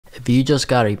if you just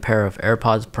got a pair of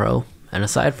AirPods Pro, and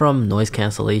aside from noise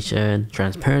cancellation,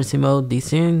 transparency mode, these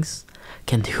things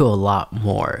can do a lot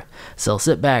more. So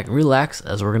sit back, relax,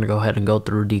 as we're going to go ahead and go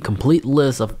through the complete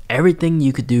list of everything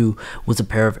you could do with a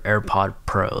pair of AirPod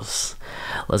Pros.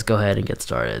 Let's go ahead and get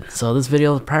started. So this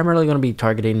video is primarily going to be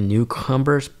targeting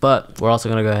newcomers, but we're also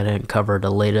going to go ahead and cover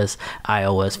the latest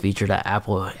iOS feature that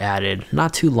Apple added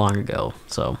not too long ago.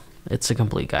 So it's a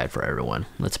complete guide for everyone.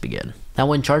 Let's begin. Now,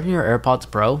 when charging your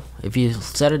AirPods Pro, if you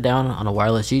set it down on a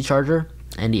wireless G charger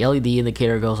and the LED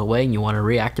indicator goes away and you want to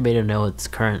reactivate it and know its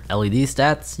current LED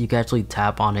stats, you can actually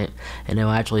tap on it and it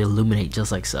will actually illuminate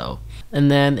just like so. And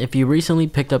then if you recently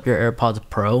picked up your AirPods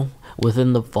Pro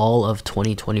within the fall of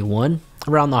 2021,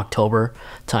 around October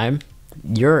time,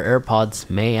 your AirPods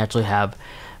may actually have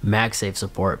MagSafe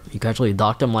support. You can actually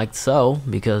dock them like so,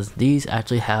 because these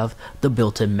actually have the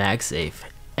built-in MagSafe.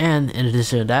 And in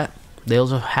addition to that, they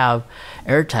also have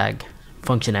AirTag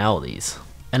functionalities.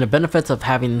 And the benefits of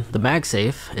having the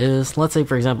MagSafe is, let's say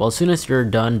for example, as soon as you're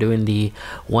done doing the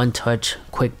one-touch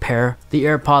quick pair, the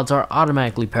AirPods are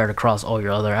automatically paired across all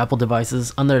your other Apple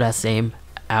devices under that same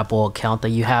Apple account that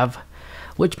you have,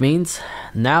 which means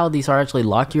now these are actually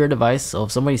locked to your device. So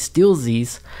if somebody steals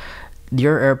these,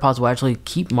 your AirPods will actually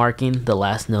keep marking the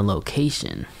last known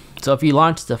location. So if you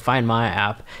launch the Find My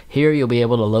app, here you'll be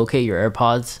able to locate your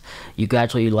AirPods. You can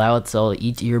actually allow it so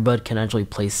each earbud can actually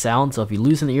play sound. So if you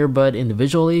lose an earbud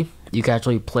individually, you can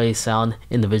actually play sound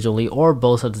individually or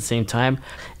both at the same time.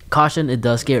 Caution, it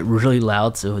does get really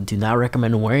loud, so do not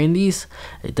recommend wearing these.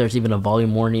 There's even a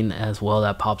volume warning as well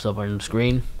that pops up on the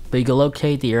screen. But you can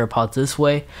locate the AirPods this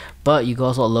way, but you can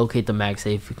also locate the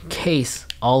MagSafe case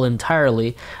all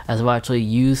entirely, as it'll actually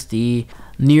use the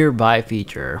nearby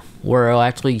feature, where it'll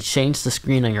actually change the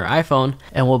screen on your iPhone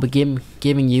and will begin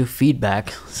giving you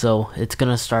feedback. So it's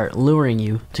gonna start luring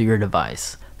you to your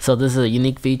device. So this is a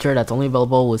unique feature that's only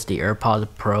available with the AirPods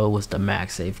Pro with the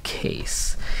MagSafe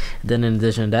case. Then in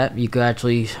addition to that, you can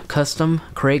actually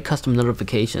create custom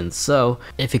notifications. So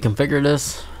if you configure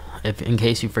this, if in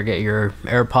case you forget your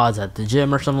AirPods at the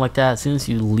gym or something like that, as soon as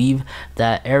you leave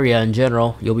that area in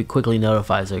general, you'll be quickly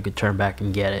notified so you could turn back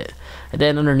and get it. And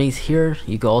then underneath here,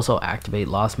 you can also activate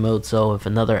lost mode. So if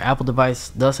another Apple device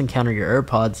does encounter your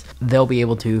AirPods, they'll be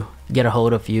able to get a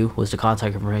hold of you with the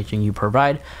contact information you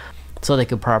provide, so they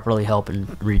could properly help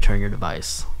and return your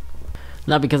device.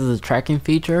 Now, because of the tracking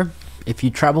feature, if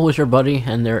you travel with your buddy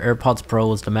and their AirPods Pro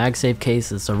with the MagSafe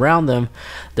case is around them,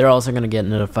 they're also going to get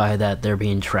notified that they're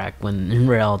being tracked, when in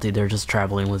reality they're just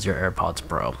traveling with your AirPods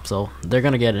Pro. So they're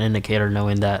going to get an indicator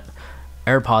knowing that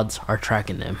AirPods are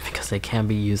tracking them, because they can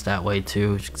be used that way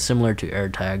too, similar to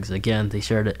AirTags. Again, they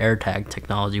share the AirTag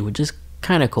technology, which is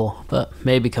kind of cool, but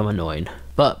may become annoying.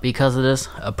 But because of this,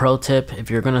 a pro tip: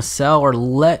 if you're gonna sell or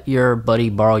let your buddy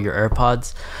borrow your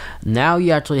AirPods, now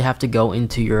you actually have to go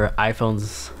into your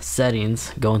iPhone's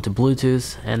settings, go into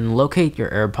Bluetooth, and locate your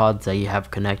AirPods that you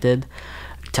have connected.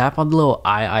 Tap on the little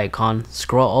eye icon,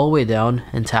 scroll all the way down,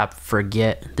 and tap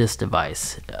forget this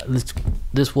device.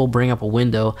 This will bring up a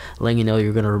window letting you know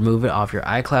you're going to remove it off your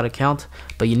iCloud account,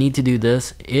 but you need to do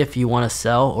this if you want to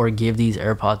sell or give these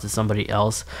AirPods to somebody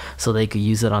else so they could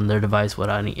use it on their device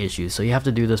without any issues. So you have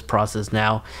to do this process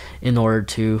now in order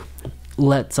to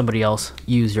let somebody else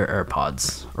use your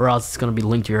AirPods, or else it's going to be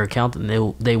linked to your account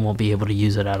and they won't be able to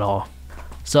use it at all.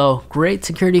 So great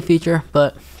security feature,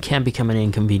 but can become an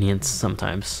inconvenience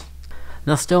sometimes.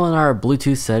 Now, still in our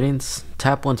Bluetooth settings,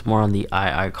 tap once more on the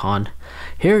eye icon.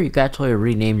 Here you can actually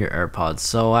rename your AirPods.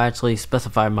 So I actually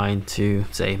specify mine to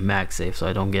say MagSafe so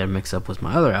I don't get mixed up with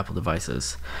my other Apple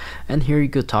devices. And here you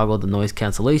could toggle the noise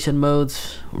cancellation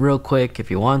modes real quick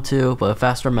if you want to, but a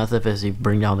faster method is you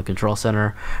bring down the control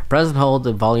center, press and hold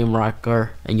the volume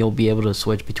rocker, and you'll be able to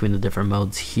switch between the different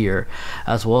modes here,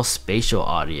 as well as spatial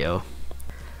audio.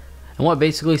 And what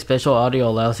basically spatial audio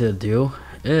allows you to do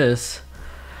is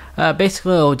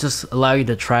basically it'll just allow you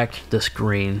to track the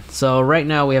screen. So right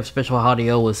now we have spatial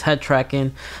audio with head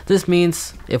tracking. This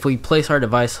means if we place our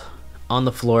device on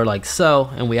the floor like so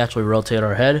and we actually rotate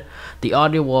our head, the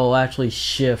audio will actually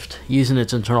shift using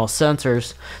its internal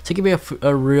sensors to give you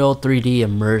a real 3D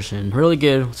immersion. Really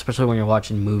good, especially when you're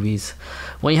watching movies.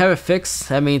 When you have it fixed,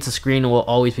 that means the screen will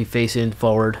always be facing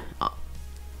forward.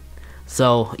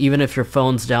 So even if your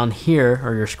phone's down here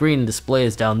or your screen display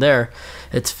is down there,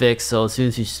 it's fixed. So as soon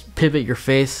as you pivot your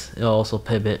face, it'll also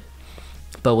pivot,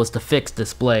 but with the fixed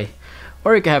display.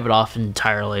 Or you can have it off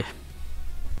entirely.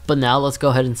 But now let's go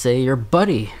ahead and say your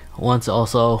buddy wants to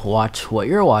also watch what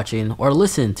you're watching or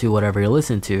listen to whatever you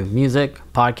listen to, music,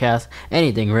 podcast,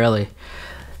 anything really.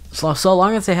 So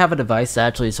long as they have a device that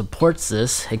actually supports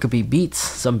this, it could be Beats.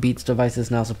 Some Beats devices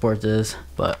now support this,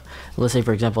 but let's say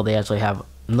for example they actually have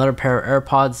another pair of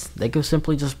AirPods, they could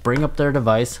simply just bring up their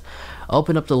device,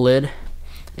 open up the lid,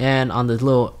 and on the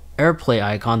little AirPlay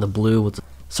icon, the blue with the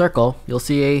circle, you'll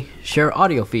see a share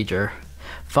audio feature.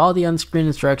 Follow the on-screen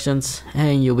instructions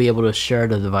and you'll be able to share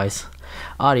the device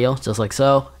audio just like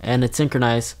so, and it's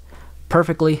synchronized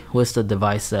perfectly with the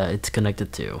device that it's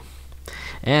connected to.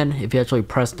 And if you actually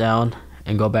press down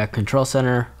and go back control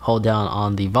center, hold down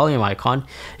on the volume icon,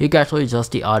 you can actually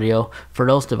adjust the audio for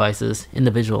those devices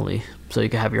individually. So you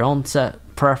can have your own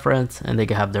set preference and they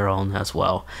can have their own as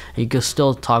well. And you can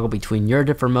still toggle between your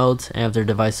different modes, and if their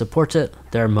device supports it,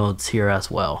 there are modes here as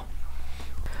well.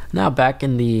 Now back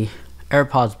in the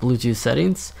AirPods Bluetooth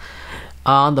settings,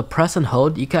 on the press and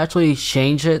hold, you can actually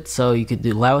change it so you could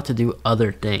allow it to do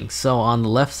other things. So on the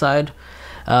left side,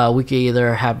 we can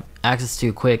either have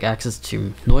quick access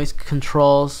to noise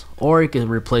controls, or you can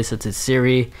replace it to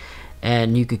Siri,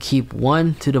 and you could keep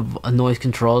one to the noise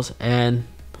controls and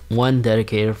one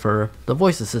dedicated for the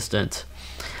voice assistant.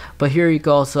 But here you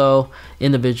can also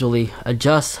individually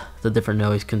adjust the different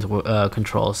noise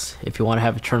controls. If you want to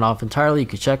have it turned off entirely, you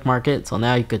could check mark it. So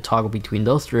now you could toggle between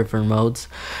those three different modes.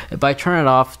 If I turn it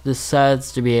off, this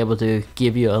says to be able to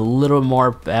give you a little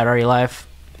more battery life.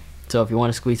 So if you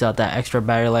want to squeeze out that extra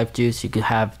battery life juice, you could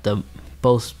have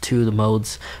both the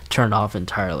modes turned off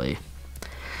entirely.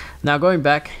 Now going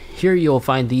back, here you'll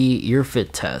find the ear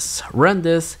fit test. Run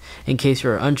this in case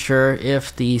you're unsure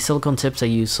if the silicone tips that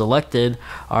you selected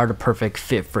are the perfect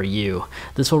fit for you.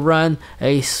 This will run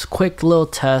a quick little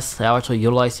test that will actually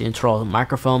utilize the internal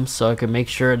microphone, so it can make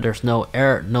sure there's no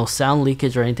sound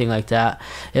leakage or anything like that.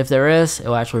 If there is, it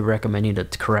will actually recommend you the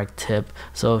correct tip.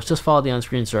 So just follow the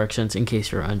on-screen instructions in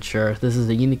case you're unsure. This is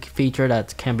a unique feature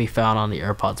that can be found on the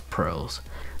AirPods Pros.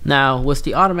 Now, with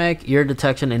the automatic ear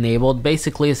detection enabled,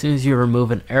 basically as soon as you remove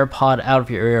an AirPod out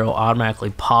of your ear, it will automatically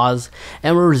pause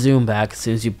and will resume back as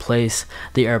soon as you place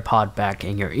the AirPod back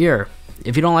in your ear.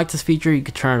 If you don't like this feature, you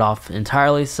can turn it off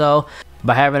entirely. So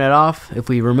by having it off, if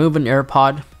we remove an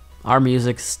AirPod, our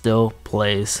music still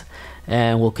plays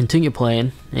and will continue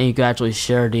playing, and you can actually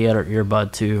share the other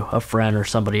earbud to a friend or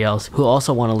somebody else who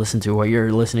also want to listen to what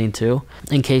you're listening to,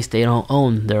 in case they don't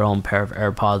own their own pair of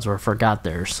AirPods or forgot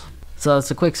theirs. So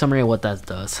that's a quick summary of what that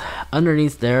does.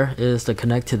 Underneath there is to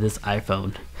connect to this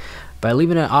iPhone. By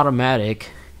leaving it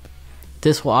automatic,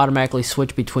 this will automatically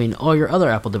switch between all your other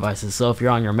Apple devices. So if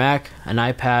you're on your Mac, an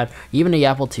iPad, even the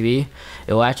Apple TV,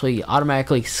 it will actually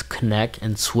automatically connect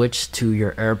and switch to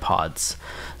your AirPods.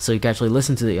 So you can actually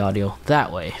listen to the audio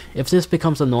that way. If this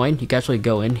becomes annoying, you can actually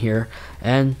go in here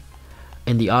and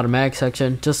in the automatic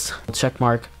section, just check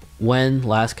mark when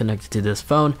last connected to this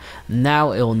phone.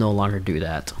 Now it will no longer do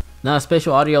that. Now, a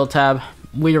spatial audio tab,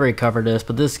 we already covered this,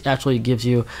 but this actually gives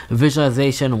you a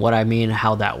visualization of what I mean,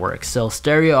 how that works. So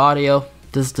stereo audio,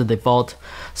 this is the default.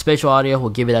 Spatial audio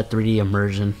will give you that 3D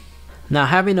immersion. Now,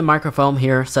 having the microphone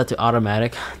here set to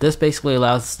automatic, this basically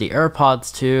allows the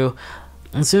AirPods to,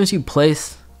 as soon as you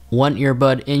place one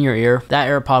earbud in your ear, that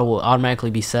AirPod will automatically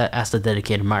be set as the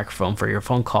dedicated microphone for your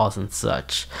phone calls and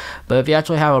such. But if you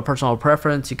actually have a personal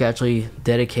preference, you can actually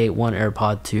dedicate one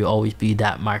AirPod to always be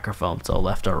that microphone, so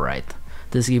left or right.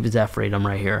 This gives you that freedom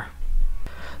right here.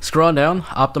 Scrolling down,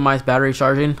 optimize battery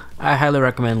charging. I highly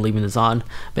recommend leaving this on.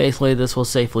 Basically, this will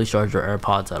safely charge your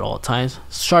AirPods at all times.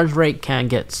 Charge rate can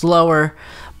get slower,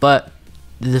 but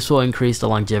this will increase the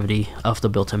longevity of the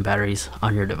built-in batteries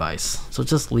on your device. So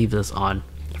just leave this on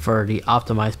for the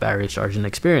optimized battery charging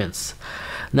experience.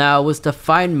 Now, with the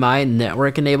Find My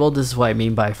network enabled, this is what I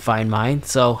mean by Find My.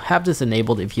 So have this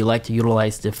enabled if you like to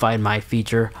utilize the Find My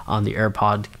feature on the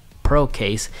AirPod Pro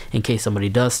case in case somebody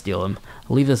does steal them.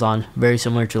 Leave this on, very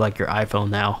similar to like your iPhone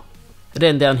now. And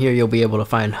then down here you'll be able to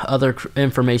find other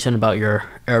information about your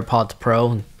AirPods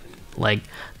Pro, like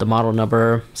the model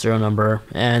number, serial number,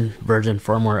 and version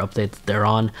firmware updates they're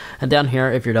on. And down here,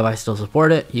 if your device still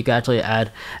support it, you can actually add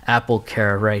Apple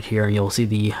Care right here, and you'll see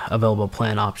the available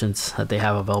plan options that they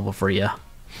have available for you.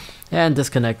 And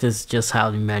disconnect is just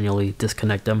how you manually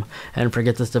disconnect them. And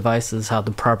forget this device is how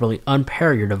to properly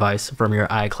unpair your device from your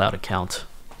iCloud account.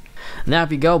 Now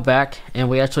if you go back and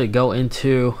we actually go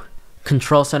into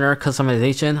Control Center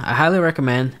customization, I highly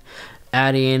recommend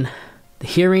adding the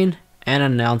hearing and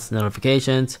announce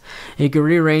notifications. You can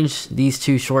rearrange these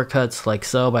two shortcuts like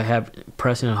so by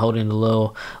pressing and holding the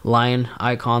little line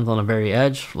icons on the very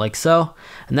edge like so.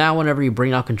 Now whenever you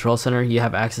bring out Control Center, you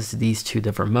have access to these two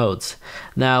different modes.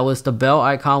 Now with the bell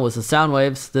icon with the sound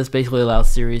waves, this basically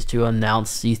allows Siri to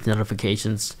announce these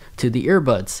notifications to the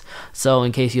earbuds. So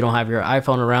in case you don't have your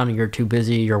iPhone around and you're too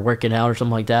busy, you're working out or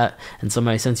something like that, and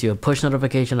somebody sends you a push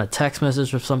notification, a text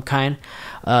message of some kind,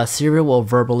 Siri will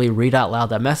verbally read out loud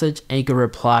that message, and you can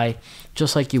reply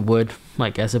just like you would,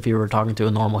 like as if you were talking to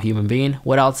a normal human being,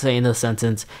 without saying the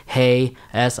sentence, "Hey,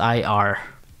 SIRI."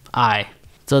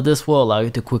 So this will allow you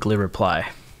to quickly reply.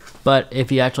 But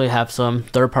if you actually have some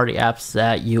third-party apps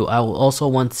that I will also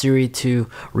want Siri to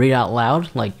read out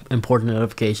loud, like important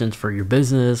notifications for your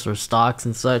business or stocks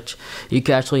and such, you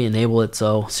can actually enable it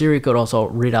so Siri could also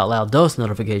read out loud those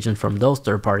notifications from those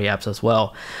third-party apps as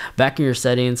well. Back in your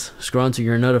settings, scroll into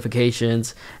your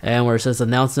notifications, and where it says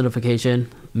announce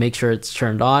notification, make sure it's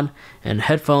turned on, and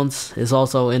headphones is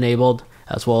also enabled,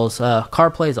 as well as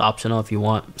CarPlay is optional if you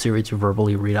want Siri to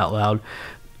verbally read out loud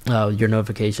your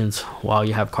notifications while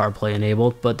you have CarPlay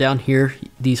enabled. But down here,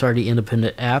 these are the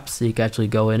independent apps that you can actually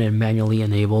go in and manually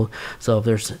enable. So if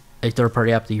there's a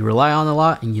third-party app that you rely on a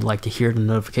lot and you like to hear the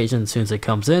notification as soon as it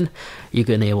comes in, you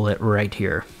can enable it right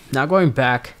here. Now going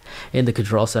back in the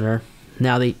Control Center,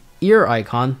 now the ear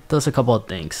icon does a couple of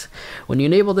things. When you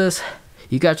enable this,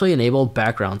 you can actually enable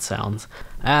background sounds,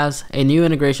 as a new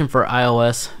integration for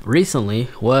iOS recently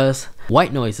was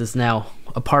white noise is now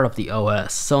a part of the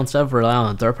OS. So instead of relying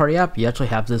on a third-party app, you actually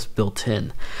have this built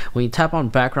in. When you tap on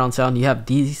background sound, you have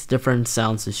these different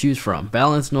sounds to choose from: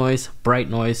 balanced noise, bright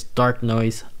noise, dark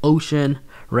noise, ocean,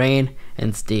 rain,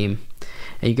 and steam.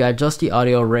 And you can adjust the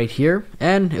audio right here,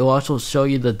 and it will also show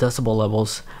you the decibel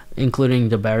levels, including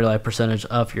the battery life percentage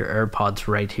of your AirPods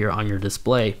right here on your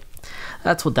display.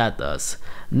 That's what that does.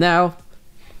 Now,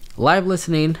 live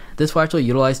listening, this will actually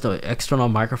utilize the external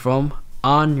microphone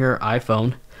on your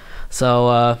iPhone.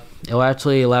 So it will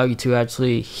actually allow you to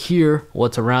actually hear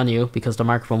what's around you, because the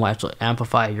microphone will actually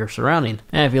amplify your surrounding.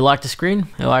 And if you lock the screen,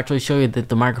 it will actually show you that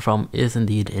the microphone is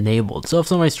indeed enabled. So if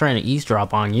somebody's trying to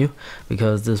eavesdrop on you,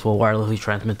 because this will wirelessly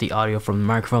transmit the audio from the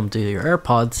microphone to your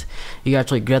AirPods, you can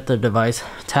actually get the device,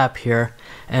 tap here,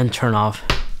 and turn off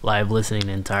live listening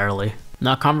entirely.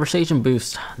 Now, Conversation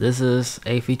Boost. This is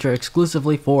a feature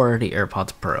exclusively for the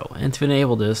AirPods Pro. And to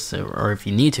enable this, or if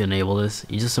you need to enable this,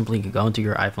 you just simply go into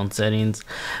your iPhone settings,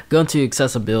 go into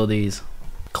accessibilities,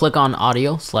 click on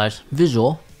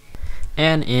audio/visual,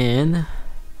 and in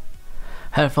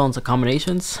headphones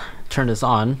accommodations, turn this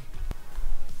on.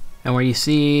 And where you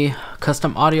see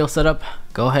custom audio setup,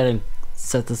 go ahead and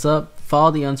set this up.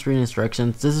 Follow the on-screen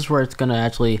instructions. This is where it's going to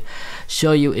actually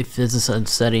show you if this is a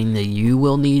setting that you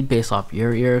will need based off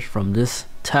your ears from this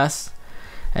test.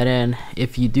 And then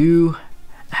if you do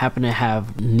happen to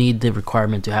need the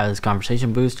requirement to have this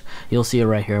Conversation Boost, you'll see it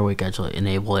right here where you can actually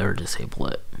enable it or disable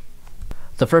it.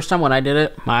 The first time when I did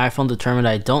it, my iPhone determined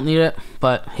I don't need it,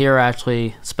 but here I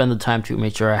actually spent the time to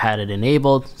make sure I had it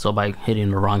enabled. So by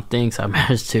hitting the wrong things, I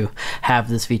managed to have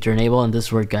this feature enabled, and this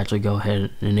is where you can actually go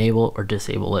ahead and enable or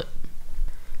disable it.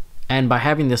 And by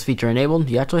having this feature enabled,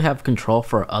 you actually have control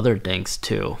for other things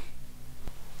too.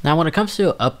 Now when it comes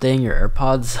to updating your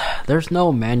AirPods, there's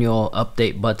no manual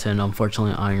update button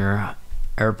unfortunately on your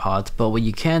AirPods, but what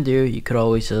you can do, you could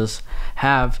always just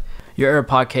have your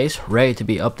AirPod case ready to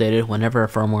be updated. Whenever a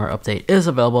firmware update is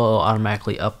available, it will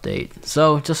automatically update.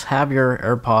 So just have your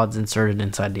AirPods inserted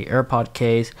inside the AirPod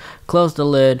case, close the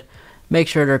lid, make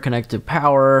sure they're connected to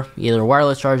power, either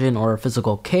wireless charging or a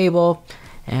physical cable.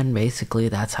 And basically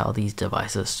that's how these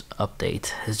devices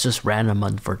update. It's just random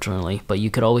unfortunately, but you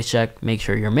could always check, make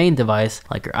sure your main device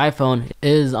like your iPhone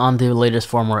is on the latest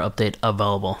firmware update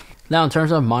available. Now in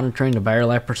terms of monitoring the battery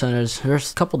life percentage,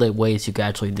 there's a couple of ways you can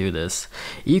actually do this.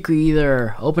 You could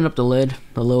either open up the lid,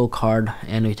 the little card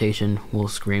annotation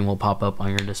screen will pop up on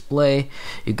your display.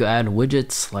 You could add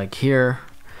widgets like here,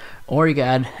 or you could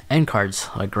add end cards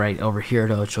like right over here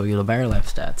to show you the battery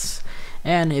life stats.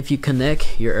 And if you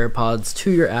connect your AirPods to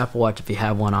your Apple Watch, if you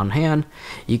have one on hand,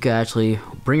 you can actually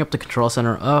bring up the control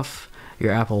center of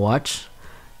your Apple Watch,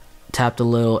 tap the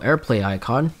little AirPlay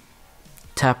icon,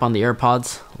 tap on the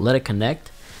AirPods, let it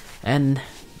connect, and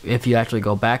if you actually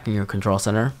go back in your control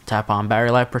center, tap on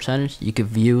battery life percentage, you can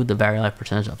view the battery life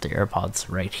percentage of the AirPods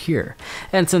right here.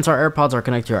 And since our AirPods are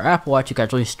connected to our Apple Watch, you can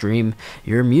actually stream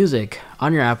your music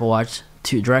on your Apple Watch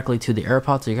directly to the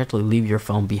AirPods, so you can actually leave your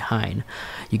phone behind.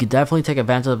 You could definitely take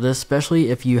advantage of this,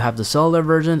 especially if you have the cellular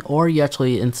version or you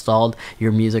actually installed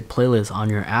your music playlist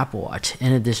on your Apple Watch.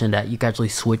 In addition to that, you can actually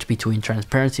switch between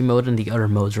transparency mode and the other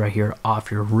modes right here off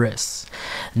your wrists.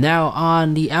 Now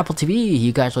on the Apple TV,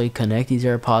 you can actually connect these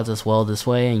AirPods as well this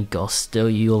way, and you can still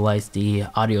utilize the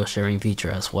audio sharing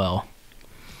feature as well.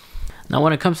 Now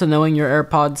when it comes to knowing your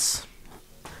AirPods,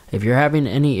 if you're having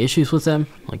any issues with them,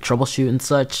 like troubleshoot and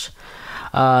such,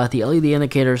 the LED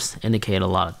indicators indicate a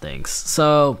lot of things.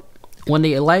 So when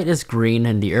the light is green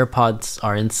and the AirPods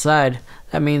are inside,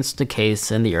 that means the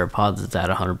case and the AirPods is at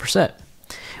 100%.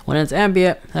 When it's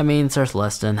ambient, that means there's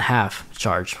less than half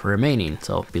charge remaining,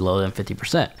 so below than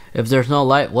 50%. If there's no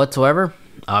light whatsoever,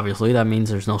 obviously that means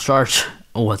there's no charge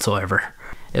whatsoever.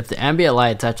 If the ambient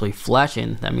light is actually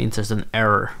flashing, that means there's an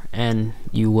error, and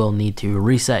you will need to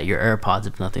reset your AirPods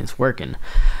if nothing's working.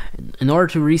 In order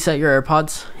to reset your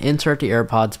AirPods, insert the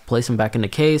AirPods, place them back in the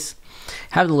case,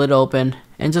 have the lid open,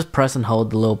 and just press and hold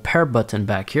the little pair button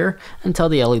back here until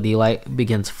the LED light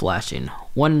begins flashing.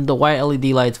 When the white LED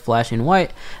light is flashing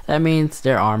white, that means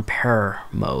they're on pair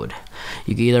mode.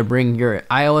 You can either bring your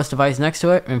iOS device next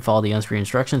to it and follow the on-screen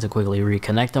instructions and quickly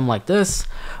reconnect them like this,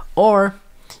 or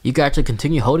you can actually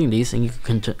continue holding these and you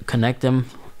can connect them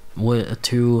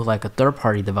to like a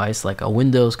third-party device like a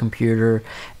Windows computer,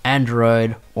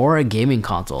 Android, or a gaming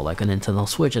console like a Nintendo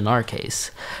Switch in our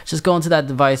case. Just go into that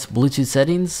device Bluetooth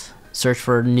settings, search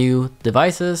for new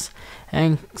devices,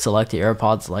 and select the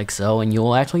AirPods like so, and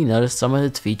you'll actually notice some of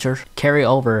its features carry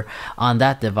over on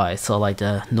that device. So like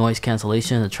the noise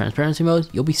cancellation, the transparency mode,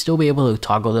 you'll still be able to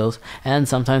toggle those, and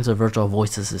sometimes the virtual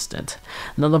voice assistant.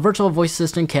 Now the virtual voice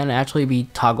assistant can actually be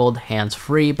toggled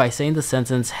hands-free by saying the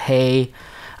sentence, "Hey,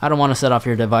 I don't want to set off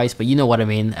your device," but you know what I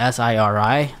mean,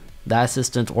 SIRI, that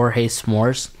assistant, or "Hey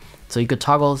s'mores." So you could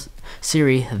toggle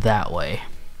Siri that way.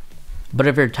 But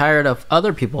if you're tired of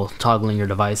other people toggling your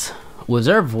device with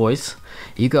their voice,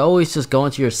 you can always just go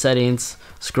into your settings,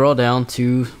 scroll down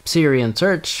to Siri and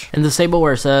search, and disable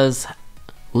where it says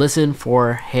listen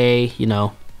for "Hey,"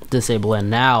 disable it.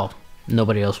 Now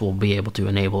nobody else will be able to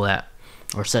enable that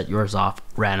or set yours off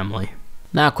randomly.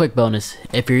 Now a quick bonus,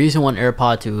 if you're using one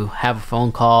AirPod to have a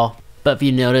phone call, but if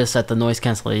you notice that the noise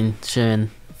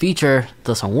cancellation feature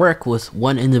doesn't work with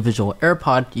one individual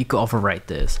AirPod, you can overwrite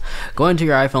this. Go into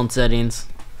your iPhone settings,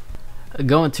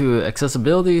 go into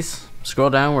accessibilities,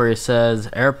 scroll down where it says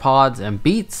AirPods and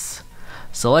Beats,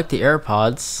 select the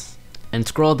AirPods, and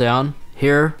scroll down.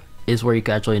 Here is where you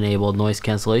can actually enable noise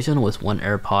cancellation with one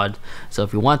AirPod. So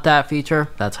if you want that feature,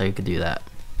 that's how you could do that.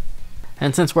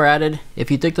 And since we're at it,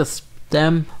 if you think the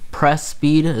stem press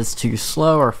speed is too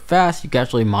slow or fast, you can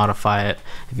actually modify it.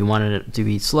 If you wanted it to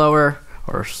be slower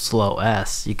or slow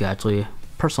S, you can actually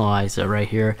personalize it right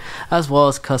here, as well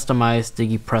as customize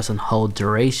the press and hold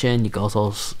duration. You can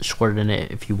also shorten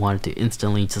it if you wanted to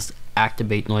instantly just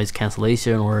activate noise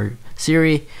cancellation or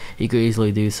Siri, you could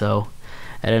easily do so.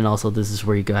 And then also this is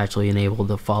where you can actually enable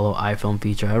the follow iPhone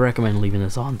feature. I recommend leaving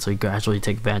this on so you can actually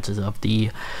take advantage of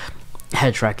the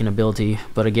head tracking ability.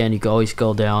 But again, you can always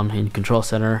go down in control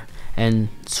center and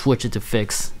switch it to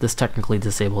fix. This technically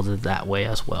disables it that way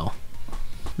as well.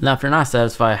 Now if you're not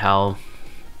satisfied how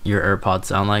your AirPods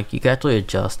sound like, you can actually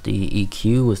adjust the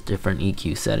EQ with different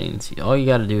EQ settings. All you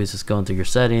got to do is just go into your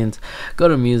settings, go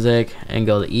to music, and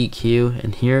go to EQ,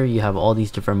 and here you have all these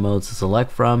different modes to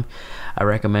select from. I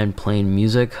recommend playing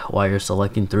music while you're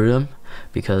selecting through them,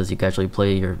 because you can actually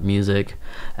play your music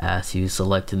as you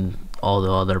select in all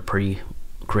the other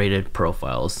pre-created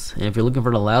profiles. And if you're looking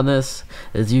for the loudness,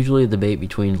 it's usually a debate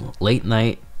between late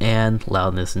night and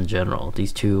loudness in general.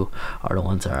 These two are the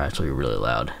ones that are actually really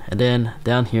loud. And then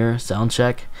down here, sound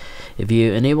check. If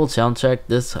you enable sound check,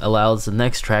 this allows the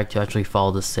next track to actually follow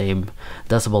the same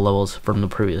decibel levels from the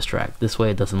previous track. This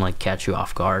way it doesn't like catch you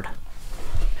off guard.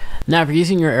 Now if you're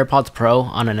using your AirPods Pro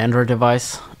on an Android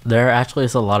device, there actually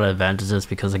is a lot of advantages,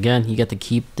 because again, you get to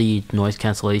keep the noise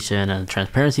cancellation and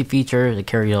transparency feature to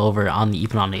carry over on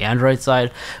even on the Android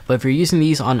side. But if you're using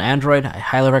these on Android, I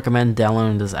highly recommend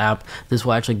downloading this app. This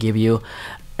will actually give you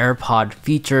AirPod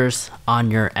features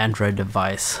on your Android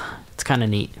device. It's kind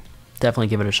of neat. Definitely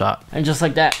give it a shot. And just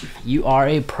like that, you are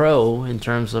a pro in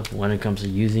terms of when it comes to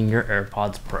using your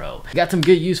AirPods Pro. Got some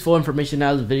good useful information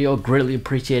out of this video. Greatly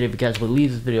appreciate it if you guys would leave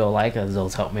this video a like, as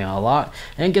those help me out a lot.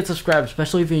 And get subscribed,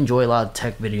 especially if you enjoy a lot of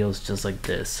tech videos just like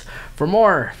this. For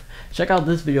more, check out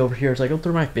this video over here as I go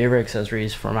through my favorite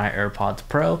accessories for my AirPods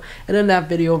Pro. And in that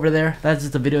video over there, that's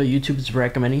just the video YouTube is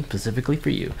recommending specifically for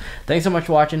you. Thanks so much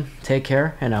for watching. Take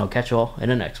care, and I'll catch you all in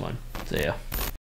the next one. See ya.